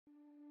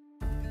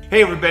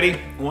Hey everybody,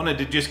 wanted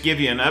to just give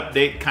you an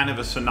update, kind of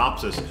a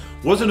synopsis.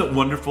 Wasn't it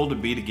wonderful to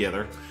be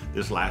together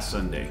this last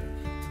Sunday?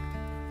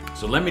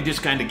 So let me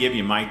just kind of give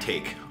you my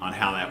take on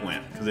how that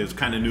went, because it was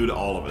kind of new to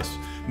all of us.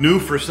 New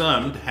for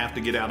some to have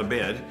to get out of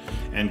bed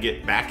and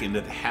get back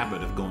into the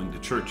habit of going to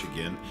church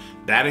again.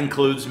 That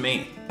includes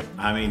me.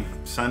 I mean,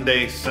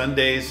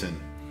 Sundays and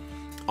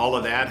all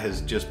of that has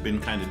just been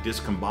kind of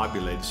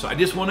discombobulated. So I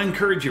just want to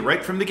encourage you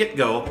right from the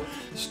get-go,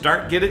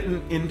 start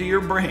getting into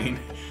your brain.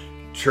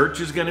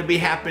 Church is going to be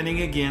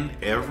happening again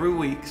every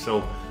week,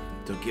 so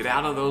get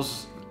out of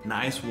those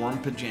nice warm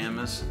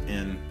pajamas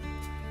and,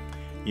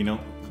 you know,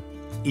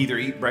 either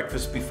eat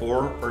breakfast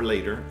before or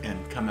later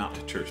and come out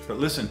to church. But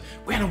listen,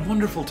 we had a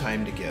wonderful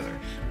time together.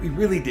 We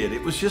really did.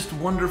 It was just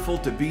wonderful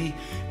to be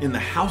in the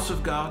house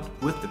of God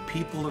with the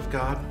people of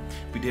God.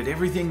 We did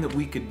everything that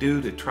we could do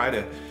to try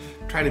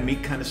to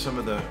meet kind of some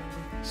of the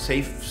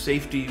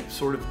safety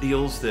sort of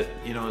deals that,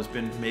 you know, has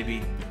been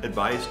maybe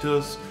advised to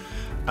us.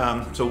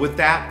 So with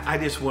that, I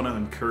just want to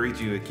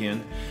encourage you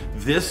again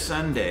this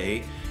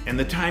Sunday, and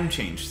the time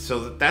changed.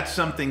 So that's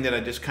something that I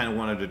just kind of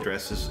wanted to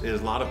address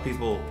is a lot of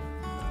people,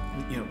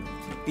 you know,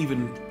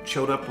 even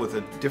showed up with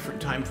a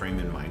different time frame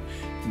in mind.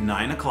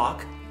 9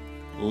 o'clock,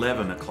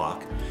 11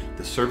 o'clock,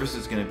 the service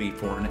is going to be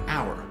for an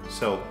hour.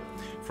 So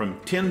from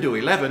 10 to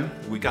 11,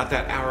 we got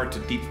that hour to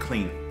deep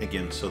clean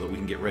again so that we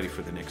can get ready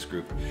for the next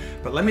group.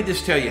 But let me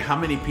just tell you how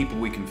many people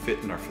we can fit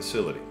in our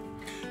facility.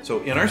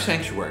 So in our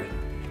sanctuary,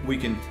 we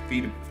can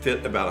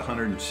fit about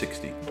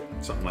 160,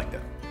 something like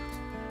that.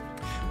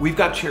 We've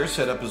got chairs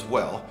set up as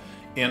well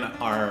in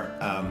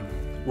our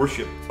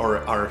worship or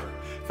our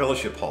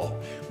fellowship hall.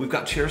 We've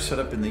got chairs set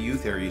up in the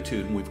youth area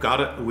too, and we've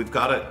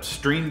got it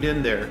streamed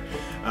in there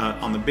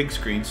on the big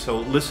screen. So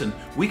listen,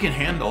 we can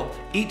handle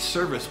each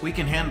service. We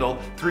can handle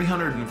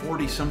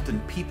 340 something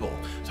people.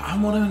 So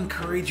I want to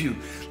encourage you.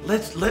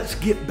 Let's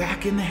get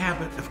back in the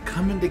habit of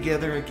coming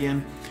together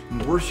again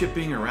and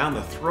worshiping around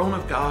the throne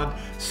of God,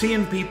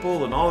 seeing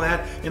people and all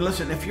that. And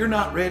listen, if you're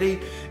not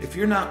ready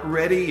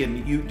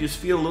and you just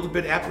feel a little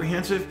bit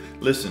apprehensive,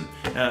 listen,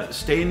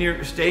 stay in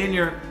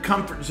your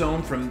comfort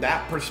zone from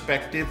that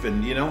perspective,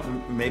 and you know,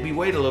 maybe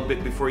wait a little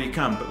bit before you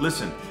come. But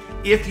listen,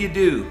 if you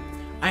do,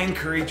 I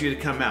encourage you to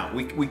come out.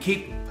 We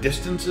keep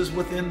distances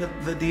within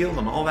the deal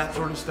and all that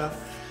sort of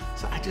stuff.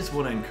 So I just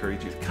want to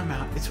encourage you to come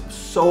out. It's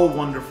so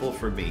wonderful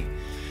for me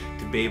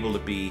to be able to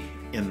be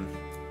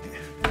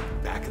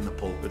back in the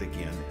pulpit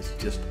again. It's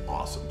just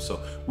awesome.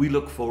 So we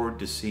look forward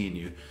to seeing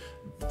you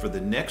for the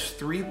next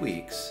 3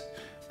 weeks,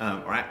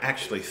 or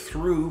actually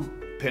through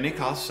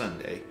Pentecost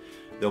Sunday.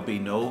 There'll be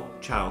no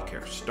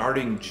childcare.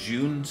 Starting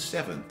June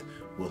 7th,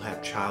 we'll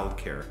have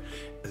childcare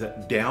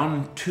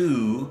down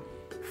to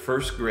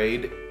first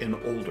grade and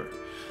older.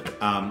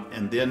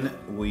 And then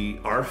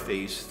our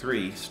phase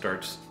 3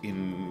 starts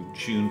in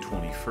June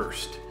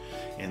 21st.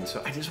 And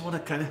so I just want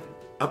to kind of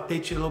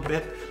update you a little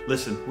bit.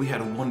 Listen, we had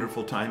a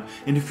wonderful time.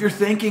 And if you're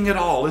thinking at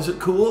all, is it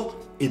cool?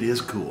 It is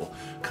cool.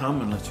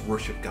 Come and let's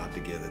worship God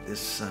together this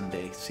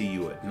Sunday. See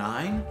you at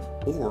 9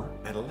 or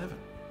at 11.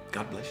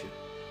 God bless you.